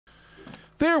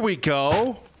There we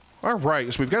go. All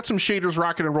right, so we've got some shaders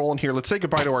rocking and rolling here. Let's say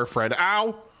goodbye to our friend.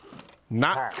 Ow!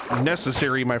 Not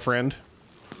necessary, my friend.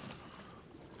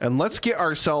 And let's get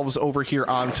ourselves over here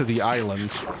onto the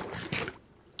island.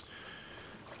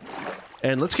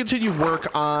 And let's continue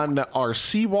work on our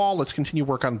seawall. Let's continue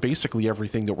work on basically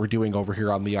everything that we're doing over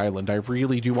here on the island. I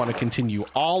really do want to continue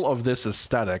all of this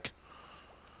aesthetic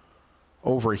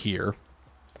over here.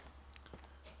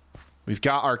 We've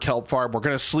got our kelp farm. We're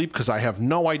going to sleep because I have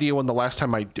no idea when the last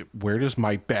time I did. Where is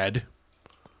my bed?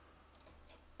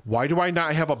 Why do I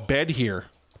not have a bed here?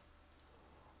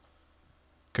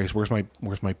 Guys, where's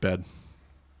my bed?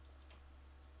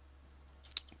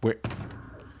 Where?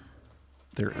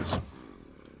 There it is.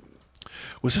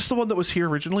 Was this the one that was here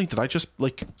originally? Did I just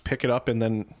like pick it up and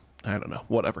then I don't know,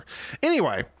 whatever.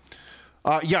 Anyway,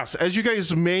 yes, as you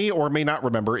guys may or may not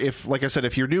remember, if like I said,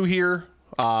 if you're new here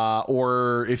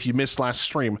or if you missed last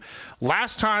stream,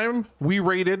 last time we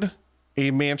raided a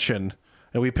mansion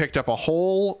and we picked up a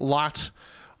whole lot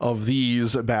of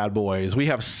these bad boys. We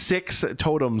have 6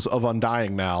 totems of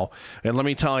undying now, and let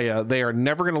me tell you, they are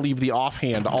never going to leave the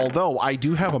offhand, although I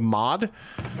do have a mod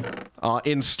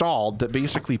installed that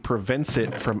basically prevents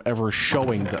it from ever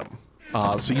showing them.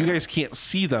 So you guys can't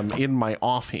see them in my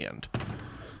offhand.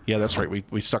 Yeah, that's right.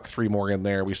 We stuck 3 more in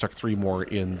there. We stuck 3 more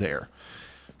in there.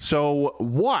 So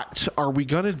what are we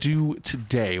going to do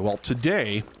today? Well,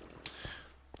 today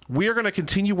we are going to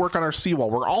continue work on our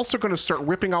seawall. We're also going to start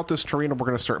ripping out this terrain, and we're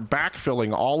going to start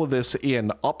backfilling all of this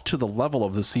in up to the level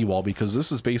of the seawall, because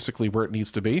this is basically where it needs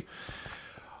to be.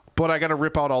 But I got to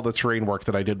rip out all the terrain work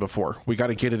that I did before. We got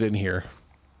to get it in here.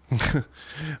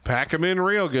 Pack them in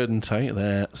real good and tight.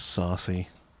 That's saucy.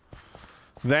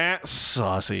 That's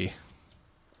saucy.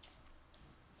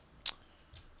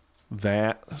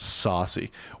 That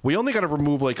saucy. We only got to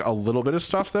remove like a little bit of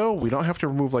stuff though. We don't have to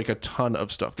remove like a ton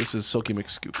of stuff. This is Silky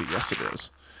McScoopy. Yes, it is.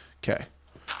 Okay.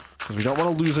 Because we don't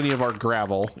want to lose any of our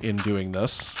gravel in doing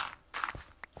this.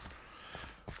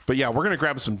 But yeah, we're going to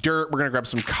grab some dirt. We're going to grab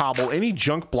some cobble. Any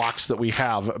junk blocks that we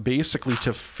have basically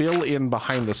to fill in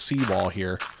behind the seawall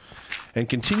here. And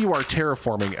continue our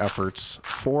terraforming efforts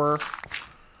for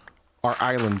our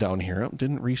island down here. Oh,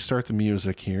 didn't restart the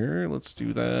music here. Let's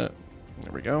do that.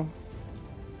 There we go.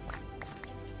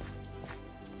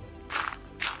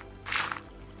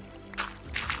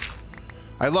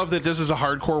 I love that this is a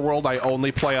hardcore world I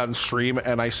only play on stream,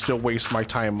 and I still waste my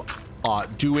time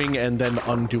doing and then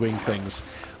undoing things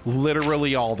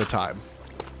literally all the time.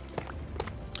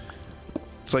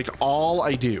 It's like all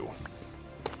I do.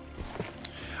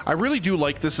 I really do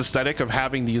like this aesthetic of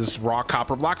having these raw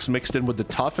copper blocks mixed in with the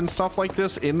tuff and stuff like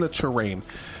this in the terrain,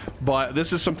 but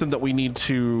this is something that we need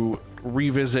to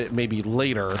revisit maybe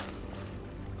later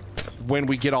when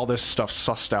we get all this stuff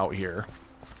sussed out here.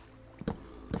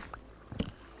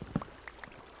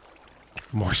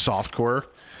 More softcore.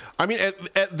 I mean,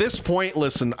 at this point,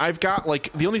 listen, I've got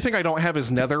like, the only thing I don't have is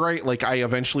netherite. Like, I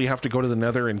eventually have to go to the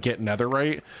nether and get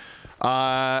netherite.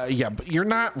 Yeah, but you're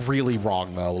not really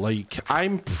wrong though. Like,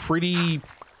 I'm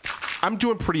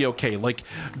doing pretty okay. Like,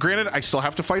 granted, I still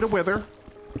have to fight a wither,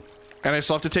 and I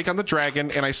still have to take on the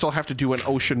dragon, and I still have to do an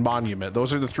ocean monument.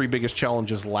 Those are the 3 biggest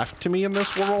challenges left to me in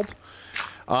this world.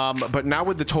 But now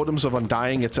with the totems of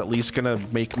undying, it's at least gonna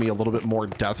make me a little bit more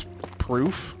death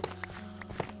proof.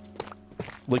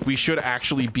 Like, we should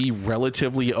actually be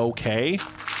relatively okay,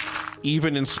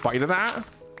 even in spite of that.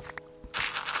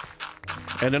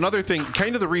 And another thing,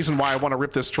 kind of the reason why I want to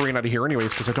rip this terrain out of here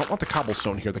anyways, because I don't want the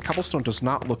cobblestone here. The cobblestone does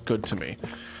not look good to me.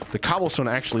 The cobblestone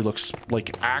actually looks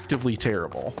like actively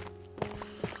terrible.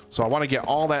 So I want to get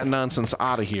all that nonsense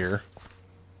out of here.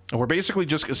 And we're basically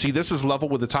just, see, this is level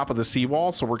with the top of the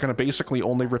seawall, so we're going to basically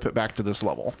only rip it back to this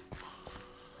level.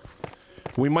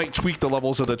 We might tweak the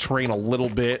levels of the terrain a little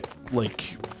bit,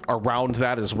 like, around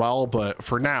that as well, but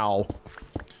for now,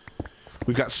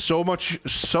 we've got so much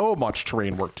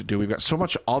terrain work to do. We've got so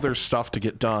much other stuff to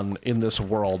get done in this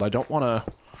world. I don't want to,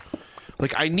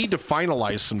 like, I need to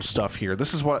finalize some stuff here.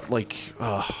 This is what, like,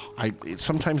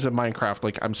 sometimes in Minecraft,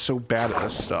 like, I'm so bad at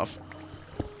this stuff.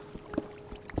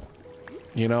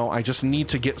 You know, I just need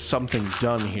to get something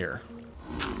done here.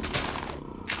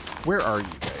 Where are you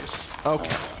guys?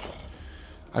 Okay.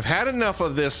 I've had enough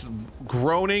of this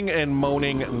groaning and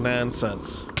moaning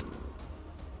nonsense.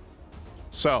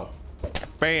 So,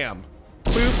 bam.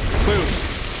 Boop,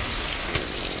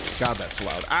 boop. God, that's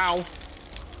loud. Ow.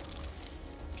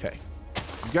 Okay.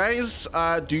 You guys,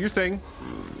 do your thing.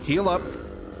 Heal up.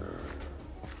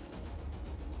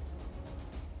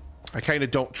 I kind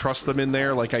of don't trust them in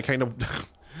there. Like, I kind of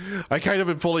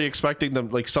am fully expecting them,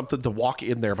 like, something to walk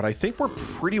in there. But I think we're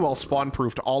pretty well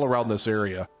spawn-proofed all around this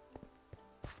area.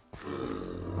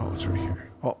 Oh, it's right here.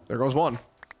 Oh, there goes one.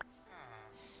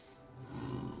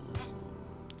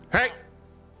 Hey!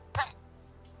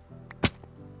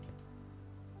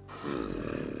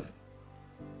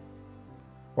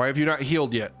 Why have you not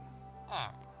healed yet?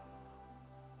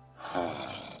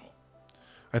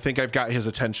 I think I've got his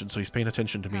attention, so he's paying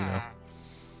attention to me now.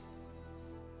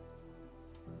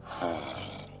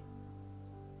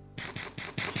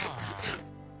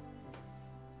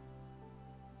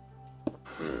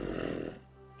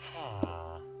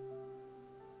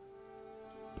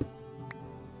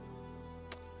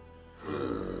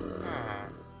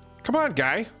 Come on,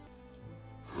 guy.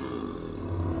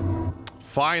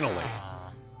 Finally.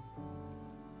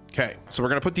 Okay, so we're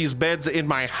gonna put these beds in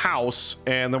my house,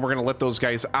 and then we're gonna let those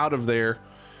guys out of there.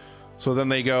 So then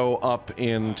they go up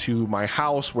into my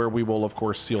house, where we will, of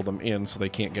course, seal them in so they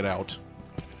can't get out.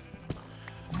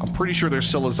 I'm pretty sure there's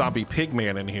still a zombie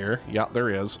pigman in here. Yeah, there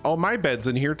is. Oh, my bed's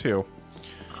in here too.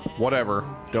 Whatever,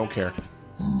 don't care.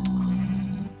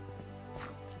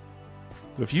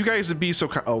 If you guys would be so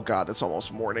kind. Oh God, it's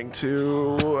almost morning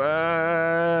too.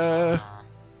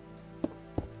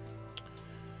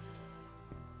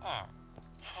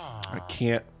 I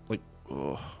can't, like,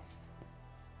 ugh.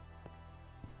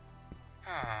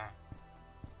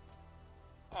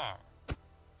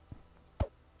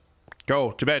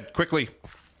 Go to bed, quickly.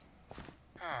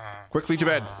 Quickly to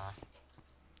bed.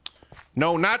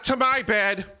 No, not to my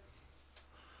bed.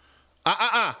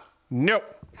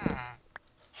 Nope.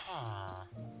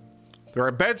 There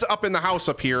are beds up in the house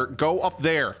up here. Go up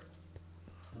there.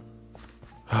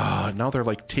 Now they're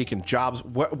like taking jobs.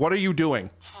 What are you doing?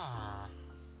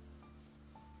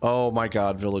 Oh my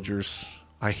God, villagers.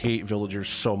 I hate villagers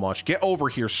so much. Get over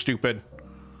here, stupid.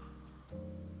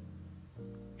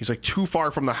 He's like too far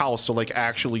from the house to like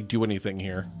actually do anything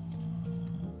here.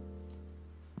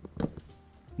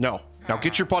 No. Now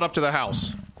get your butt up to the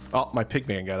house. Oh, my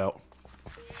pigman got out.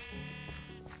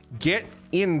 Get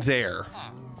in there.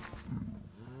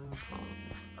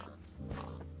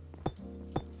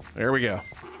 There we go.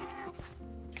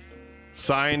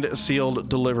 Signed, sealed,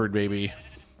 delivered, baby.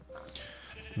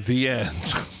 The end.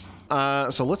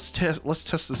 So let's test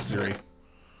this theory.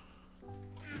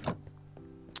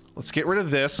 Let's get rid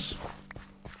of this.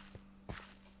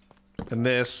 And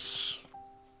this.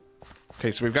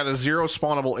 Okay, so we've got a 0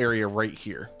 spawnable area right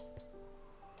here.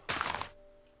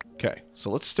 Okay, so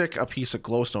let's stick a piece of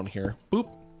glowstone here.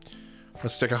 Boop.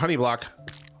 Let's stick a honey block.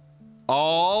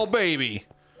 Oh, baby.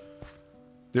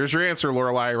 There's your answer,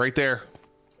 Lorelei, right there.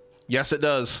 Yes, it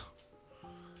does.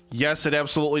 Yes, it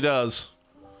absolutely does.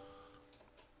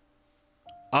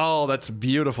 Oh, that's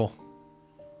beautiful.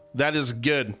 That is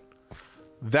good.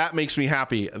 That makes me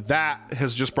happy. That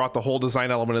has just brought the whole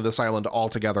design element of this island all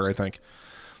together, I think.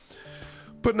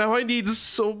 But now I need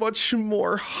so much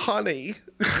more honey.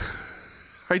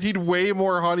 I need way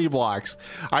more honey blocks.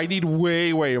 I need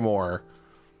way, way more.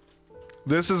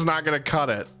 This is not going to cut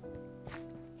it.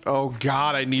 Oh,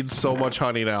 God, I need so much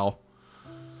honey now.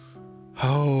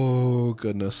 Oh,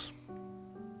 goodness.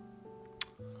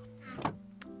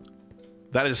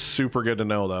 That is super good to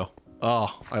know, though.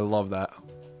 Oh, I love that.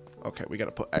 Okay, we got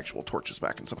to put actual torches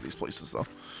back in some of these places, though.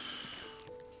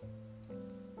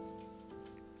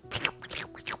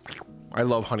 I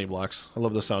love honey blocks. I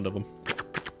love the sound of them.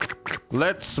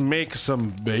 Let's make some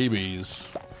babies.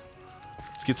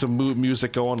 Let's get some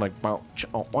music going, like.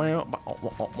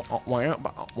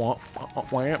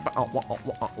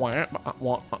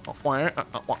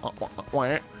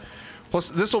 Plus,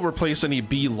 this will replace any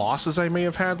bee losses I may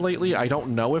have had lately. I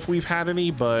don't know if we've had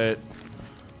any, but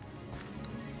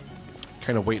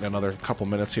kind of waiting another couple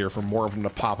minutes here for more of them to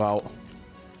pop out.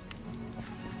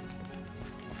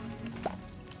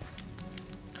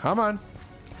 Come on.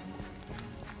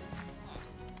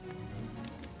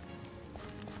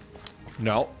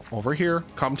 No, over here.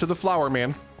 Come to the flower,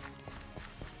 man.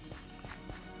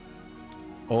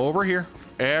 Over here.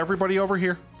 Everybody over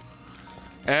here.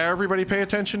 Everybody pay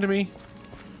attention to me.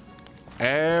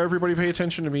 Everybody pay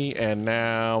attention to me. And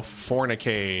now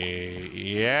fornicate.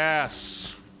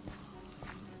 Yes.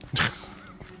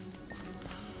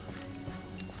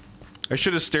 I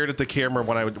should have stared at the camera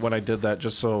when I did that,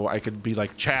 just so I could be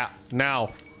like, chat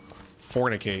now.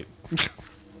 Fornicate.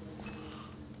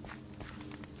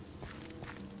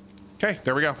 Okay,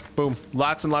 there we go. Boom.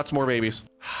 Lots and lots more babies.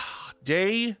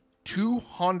 Day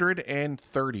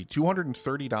 230.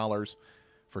 $230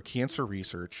 for cancer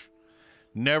research.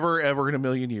 Never, ever in a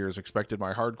million years expected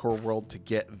my hardcore world to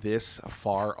get this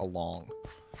far along.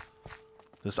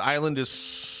 This island is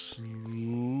slowly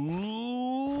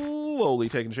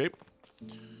taking shape.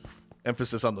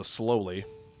 Emphasis on the slowly.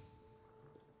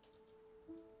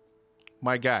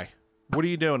 my guy. What are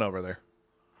you doing over there?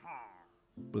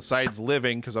 Besides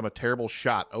living, because I'm a terrible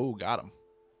shot. Oh, got him.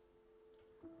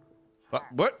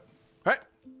 What? Hey!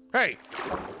 Hey!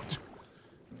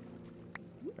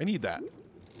 I need that.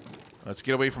 Let's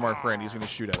get away from our friend. He's going to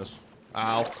shoot at us.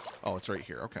 Ow. Oh, it's right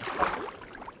here. Okay.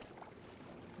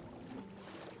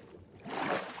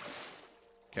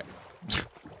 Okay.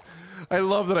 I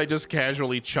love that I just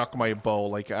casually chuck my bow.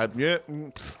 Like, yeah,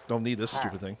 don't need this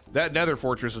stupid thing. That nether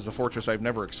fortress is a fortress I've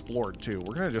never explored, too.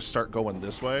 We're going to just start going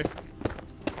this way.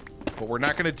 But we're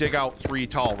not going to dig out 3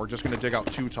 tall. We're just going to dig out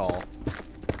 2 tall.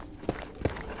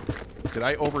 Did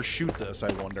I overshoot this,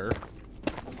 I wonder?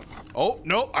 Oh,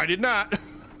 no, I did not.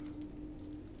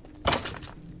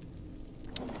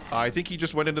 I think he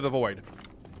just went into the void.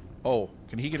 Oh,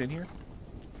 can he get in here?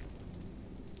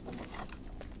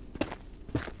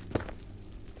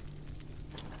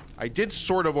 I did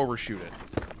sort of overshoot it.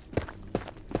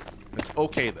 It's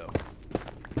okay, though.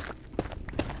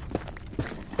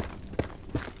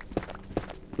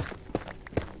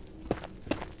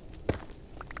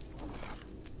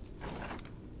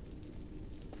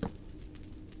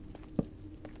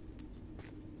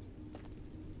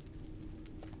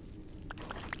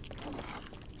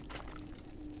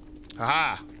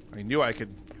 Aha! I knew I could.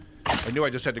 I knew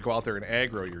I just had to go out there and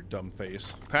aggro your dumb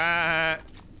face. Ha!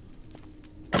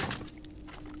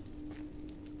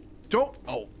 Don't!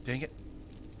 Oh, dang it.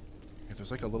 Yeah, there's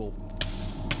like a little...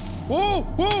 Whoa!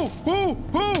 Whoa! Whoa!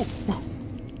 Whoa!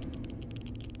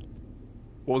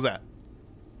 What was that?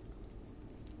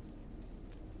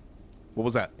 What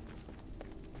was that?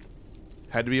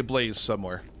 Had to be a blaze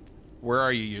somewhere. Where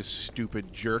are you, you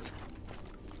stupid jerk?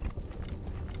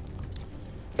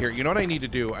 Here, you know what I need to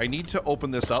do? I need to open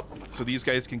this up so these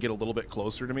guys can get a little bit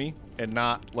closer to me and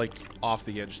not, like, off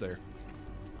the edge there.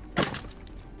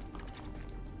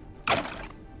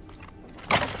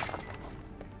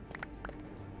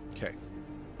 Okay.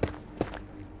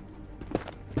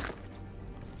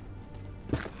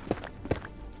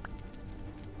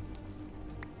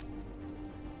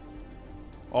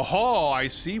 Oh, I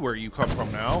see where you come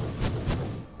from now.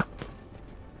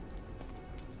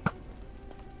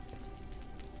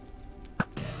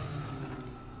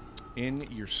 In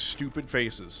your stupid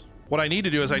faces. What I need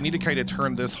to do is I need to kind of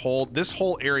turn this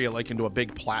whole area like into a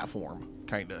big platform,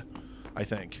 kind of, I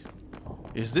think.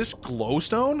 Is this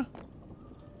glowstone?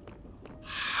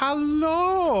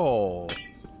 Hello.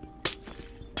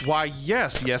 Why,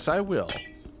 yes, I will.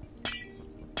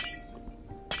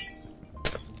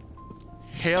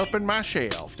 Helping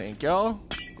myself, thank y'all.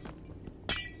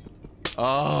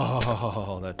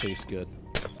 Oh, that tastes good.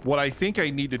 What I think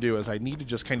I need to do is I need to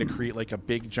just kind of create like a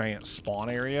big giant spawn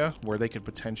area where they could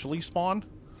potentially spawn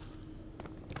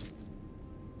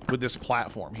with this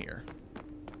platform here.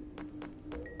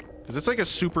 Because it's like a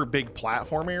super big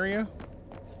platform area.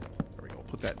 There we go.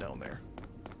 Put that down there.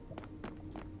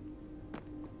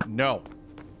 No.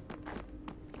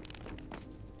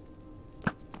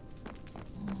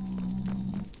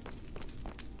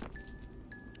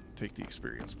 Take the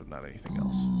experience, but not anything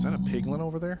else. Is that a piglin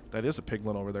over there? That is a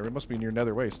piglin over there. It must be near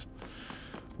Nether Waste,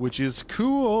 which is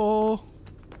cool.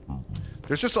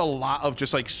 There's just a lot of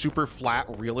just like super flat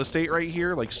real estate right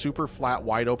here, like super flat,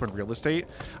 wide open real estate.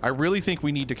 I really think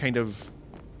we need to kind of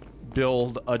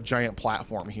build a giant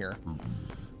platform here,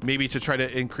 maybe to try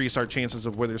to increase our chances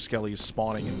of wither skellies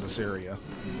spawning in this area.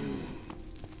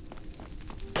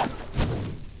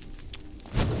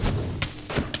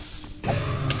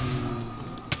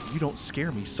 You don't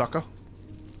scare me, sucker.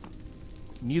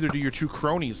 Neither do your 2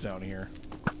 cronies down here.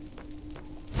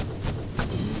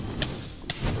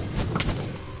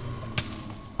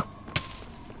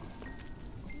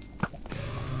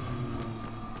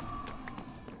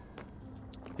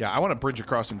 Yeah, I want to bridge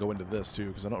across and go into this too,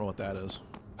 because I don't know what that is.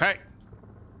 Hey!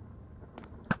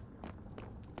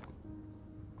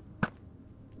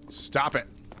 Stop it.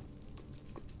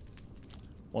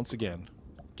 Once again,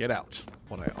 get out.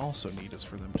 What I also need is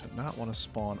for them to not want to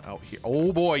spawn out here.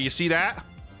 Oh boy, you see that?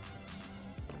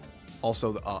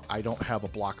 Also, I don't have a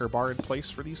blocker bar in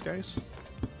place for these guys,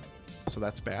 so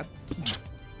that's bad.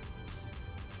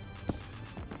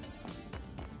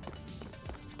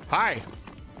 Hi.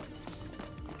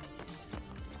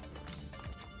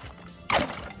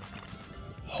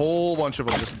 Whole bunch of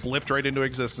them just blipped right into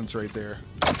existence right there.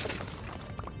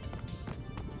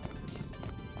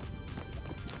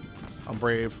 I'm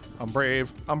brave. I'm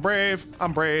brave. I'm brave.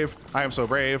 I'm brave. I am so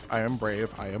brave. I am brave.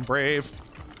 I am brave.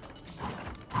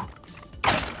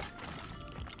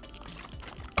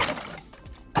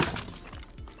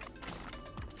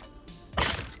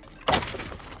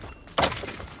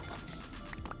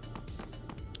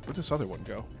 Where'd this other one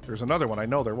go? There's another one. I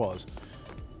know there was.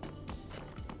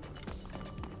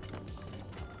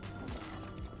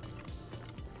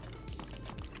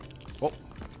 Oh.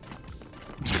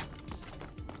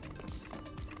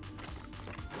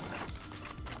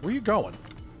 Where you going?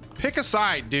 Pick a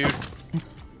side, dude.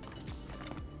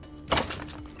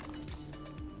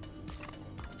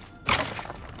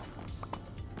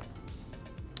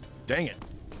 Dang it.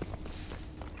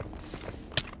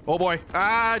 Oh boy.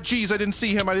 Ah, geez, I didn't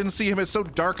see him. I didn't see him. It's so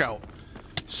dark out.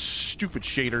 Stupid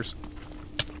shaders.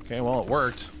 Okay, well, it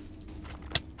worked.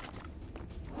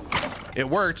 It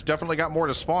worked. Definitely got more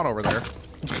to spawn over there.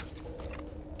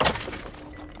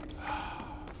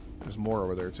 There's more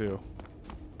over there, too.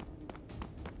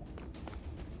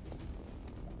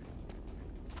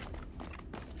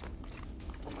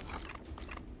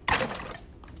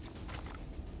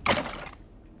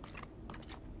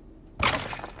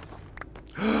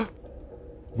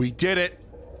 We did it.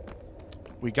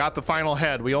 We got the final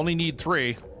head. We only need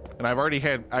 3, and I already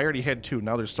had 2.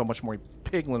 Now there's so much more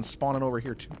piglins spawning over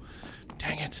here too.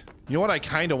 Dang it. You know what I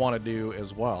kind of want to do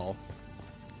as well?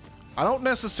 I don't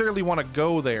necessarily want to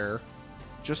go there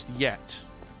just yet,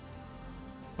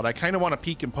 but I kind of want to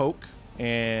peek and poke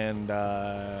and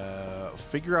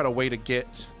figure out a way to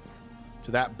get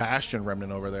to that bastion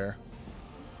remnant over there.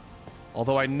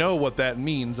 Although I know what that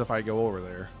means if I go over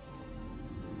there.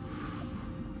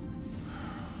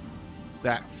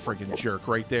 That friggin' jerk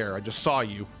right there. I just saw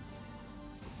you.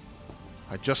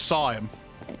 I just saw him.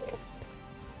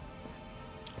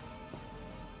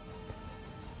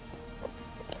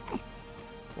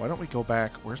 Why don't we go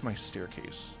back? Where's my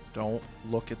staircase? Don't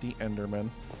look at the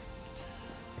Enderman.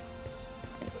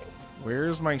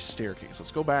 Where's my staircase?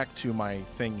 Let's go back to my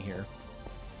thing here.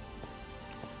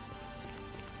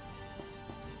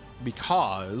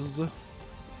 Because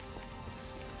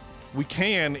we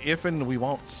can, if and we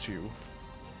want to.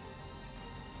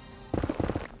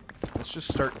 Let's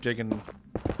just start digging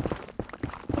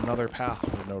another path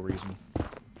for no reason.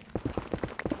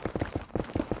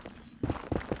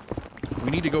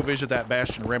 We need to go visit that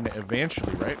Bastion Remnant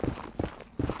eventually, right?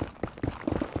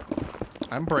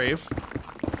 I'm brave.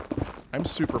 I'm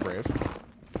super brave.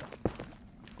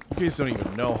 You guys don't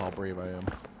even know how brave I am.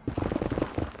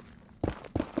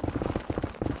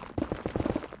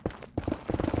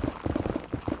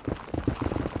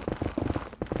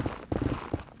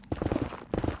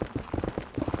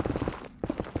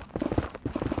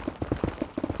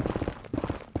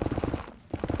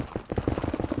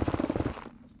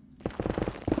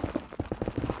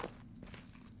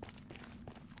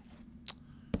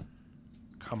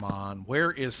 Come on,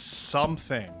 where is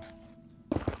something?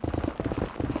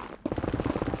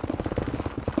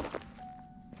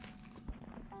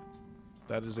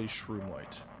 That is a shroom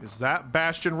light. Is that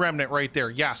Bastion Remnant right there?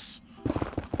 Yes.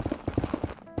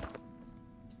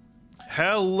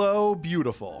 Hello,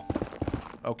 beautiful.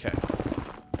 Okay.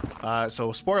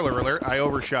 So, spoiler alert, I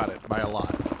overshot it by a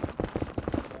lot.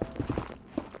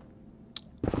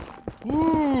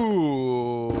 Ooh.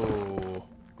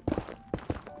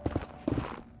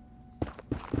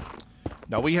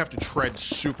 Now, we have to tread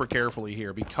super carefully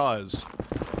here because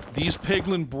these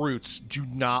piglin brutes do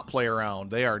not play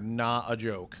around. They are not a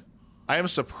joke. I am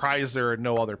surprised there are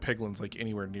no other piglins like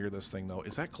anywhere near this thing, though.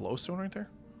 Is that glowstone right there?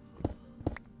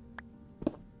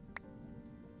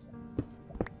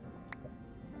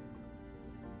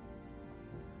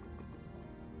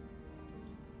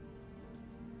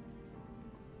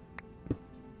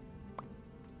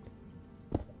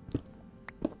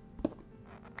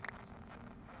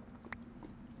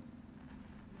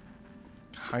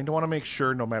 Kind of want to make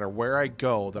sure no matter where I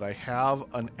go that I have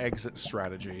an exit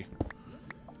strategy.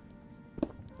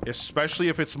 Especially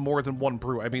if it's more than one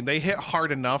brute. I mean, they hit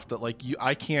hard enough that like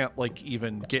I can't like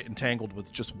even get entangled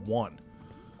with just one.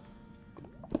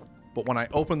 But when I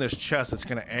open this chest, it's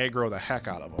going to aggro the heck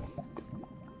out of them.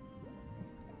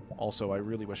 Also, I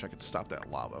really wish I could stop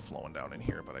that lava flowing down in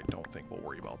here, but I don't think we'll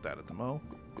worry about that at the mo.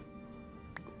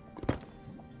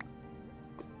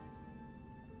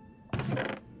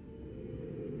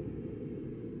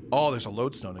 Oh, there's a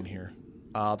lodestone in here.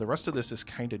 The rest of this is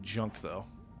kind of junk, though.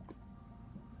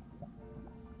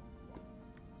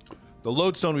 The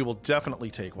lodestone we will definitely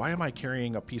take. Why am I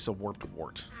carrying a piece of warped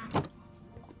wart?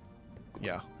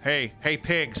 Yeah. Hey,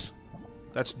 pigs.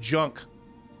 That's junk.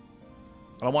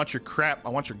 I don't want your crap. I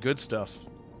want your good stuff.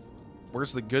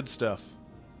 Where's the good stuff?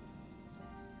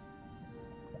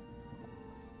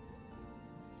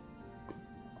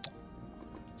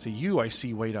 See, you I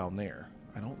see way down there.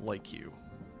 I don't like you.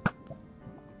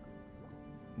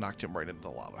 Knocked him right into the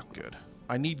lava. Good.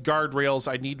 I need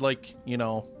guardrails. I need, like, you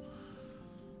know,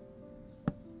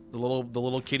 The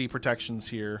little kitty protections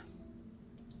here.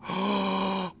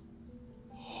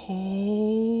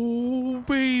 Oh,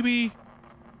 baby.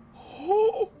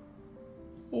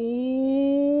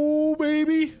 Oh,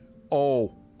 baby.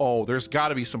 Oh, there's got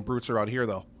to be some brutes around here,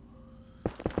 though.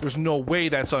 There's no way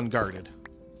that's unguarded.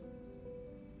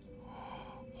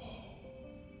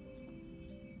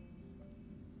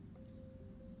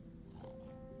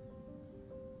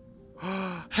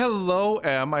 Hello,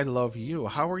 Em. I love you.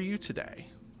 How are you today?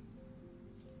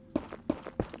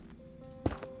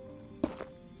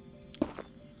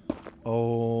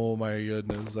 Oh my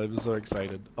goodness, I'm so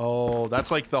excited. Oh, that's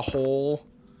like the whole...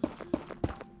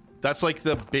 That's like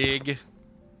the big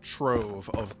trove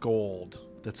of gold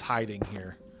that's hiding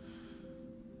here.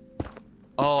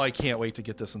 Oh, I can't wait to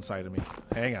get this inside of me.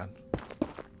 Hang on.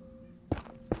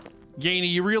 Yaney,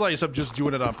 you realize I'm just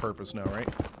doing it on purpose now, right?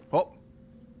 Oh.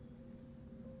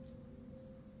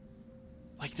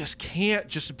 Like, this can't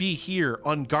just be here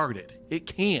unguarded. It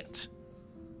can't.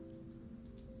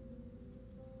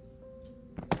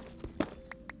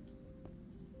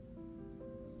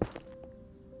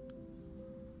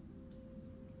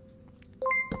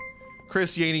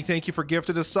 Chris Yaney, thank you for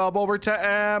gifted a sub over to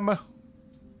M.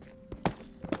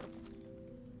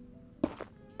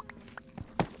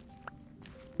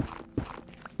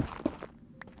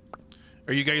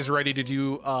 Are you guys ready to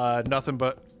do nothing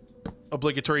but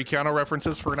obligatory counter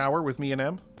references for an hour with me and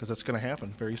M? Because that's going to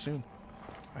happen very soon.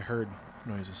 I heard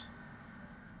noises.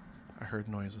 I heard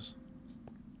noises.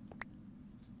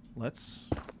 Let's...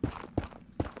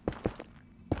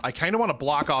 I kind of want to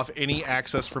block off any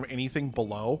access from anything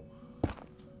below.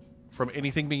 From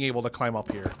anything being able to climb up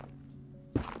here.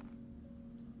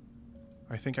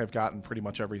 I think I've gotten pretty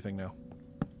much everything now.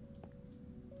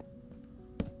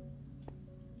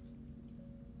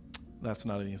 That's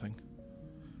not anything.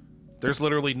 There's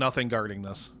literally nothing guarding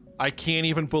this. I can't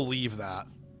even believe that.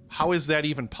 How is that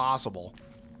even possible?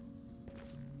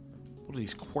 What are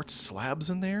these quartz slabs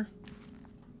in there?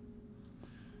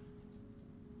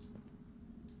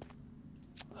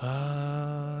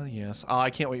 Yes. Oh, I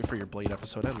can't wait for your Blade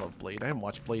episode. I love Blade. I haven't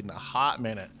watched Blade in a hot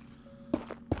minute.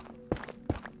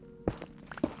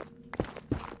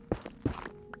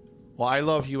 Well, I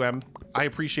love you, Em. I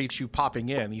appreciate you popping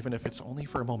in, even if it's only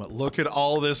for a moment. Look at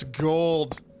all this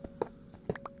gold.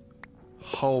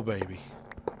 Oh, baby.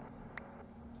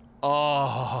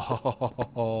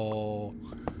 Oh.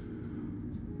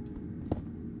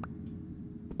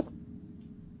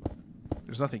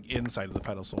 There's nothing inside of the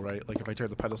pedestal, right? Like, if I tear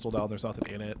the pedestal down, there's nothing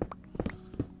in it.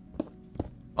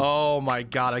 Oh, my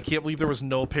God. I can't believe there was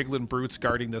no piglin brutes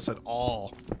guarding this at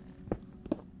all.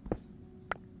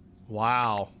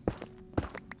 Wow.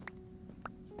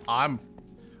 I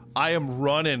am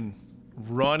running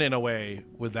away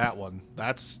with that one.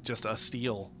 That's just a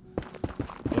steal,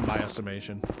 in my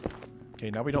estimation.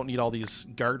 Okay, now we don't need all these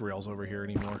guardrails over here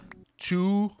anymore.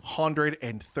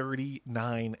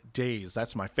 239 days.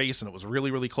 That's my face, and it was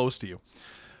really, really close to you.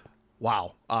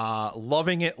 Wow.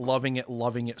 Loving it, loving it,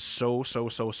 loving it so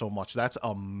much. That's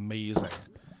amazing.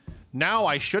 Now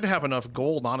I should have enough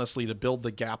gold, honestly, to build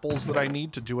the gapples that I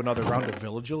need to do another round of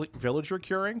villager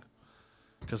curing.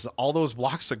 Because all those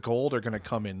blocks of gold are going to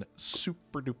come in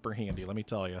super duper handy, let me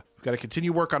tell you. We've got to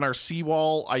continue work on our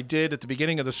seawall. I did at the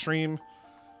beginning of the stream. It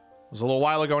was a little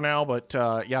while ago now, but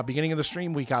yeah, beginning of the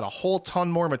stream, we got a whole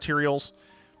ton more materials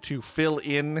to fill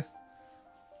in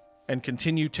and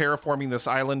continue terraforming this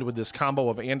island with this combo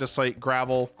of andesite,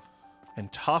 gravel,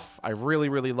 and tuff. I really,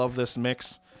 really love this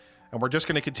mix. And we're just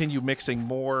going to continue mixing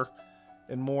more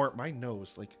and more. My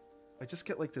nose, like, I just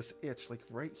get like this itch, like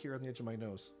right here on the edge of my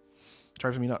nose.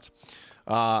 Drives me nuts.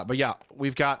 But yeah,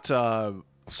 we've got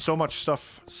so much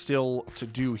stuff still to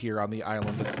do here on the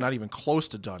island. It's not even close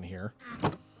to done here.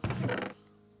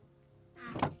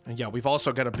 And yeah, we've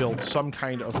also got to build some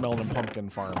kind of melon and pumpkin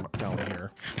farm down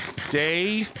here.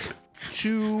 Day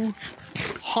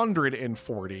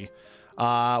 240,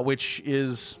 which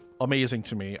is amazing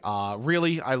to me.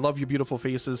 Really, I love you beautiful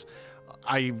faces.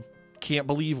 I can't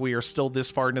believe we are still this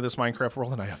far into this Minecraft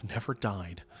world and I have never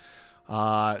died.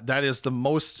 That is the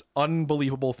most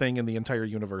unbelievable thing in the entire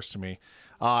universe to me.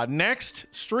 Next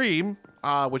stream,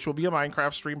 which will be a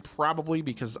Minecraft stream probably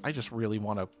because I just really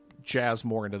want to jazz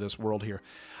more into this world here.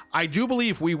 I do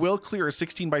believe we will clear a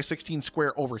 16 by 16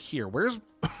 square over here. Where's...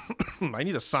 I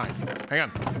need a sign. Hang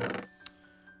on.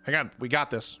 Hang on. We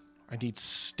got this. I need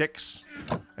sticks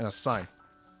and a sign.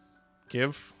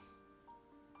 Give.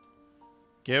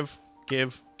 Give.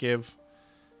 Give. Give.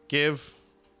 Give.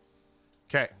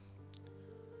 Okay.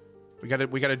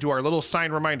 We gotta do our little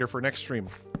sign reminder for next stream.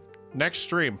 Next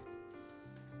stream.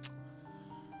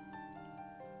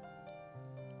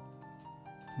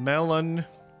 Melon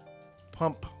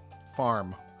pump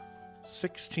farm.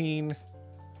 16.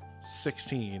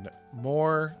 16.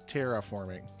 More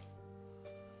terraforming.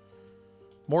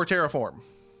 More terraform.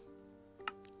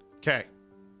 Okay.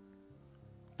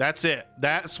 That's it.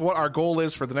 That's what our goal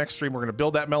is for the next stream. We're going to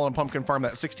build that melon pumpkin farm,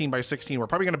 that 16 by 16. We're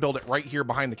probably going to build it right here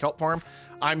behind the kelp farm.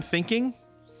 I'm thinking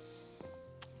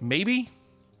maybe.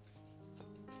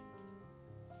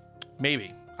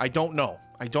 I don't know.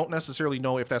 I don't necessarily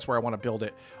know if that's where I want to build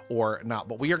it or not.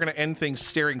 But we are going to end things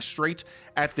staring straight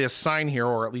at this sign here,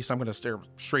 or at least I'm going to stare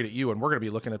straight at you, and we're going to be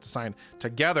looking at the sign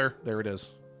together. There it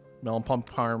is. Melon pump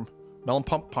farm. Melon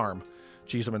pump farm.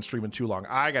 Jeez, I've been streaming too long.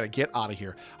 I gotta get out of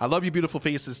here. I love you, beautiful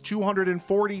faces.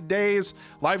 240 days.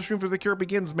 Live stream for The Cure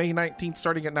begins May 19th,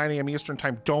 starting at 9 a.m. Eastern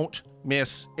time. Don't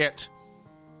miss it.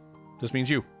 This means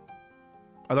you.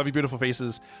 I love you, beautiful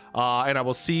faces. And I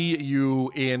will see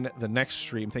you in the next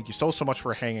stream. Thank you so much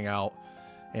for hanging out.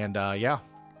 And yeah,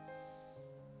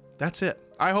 that's it.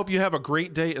 I hope you have a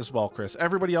great day as well, Chris.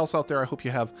 Everybody else out there, I hope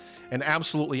you have an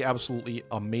absolutely, absolutely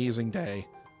amazing day.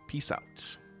 Peace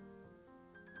out.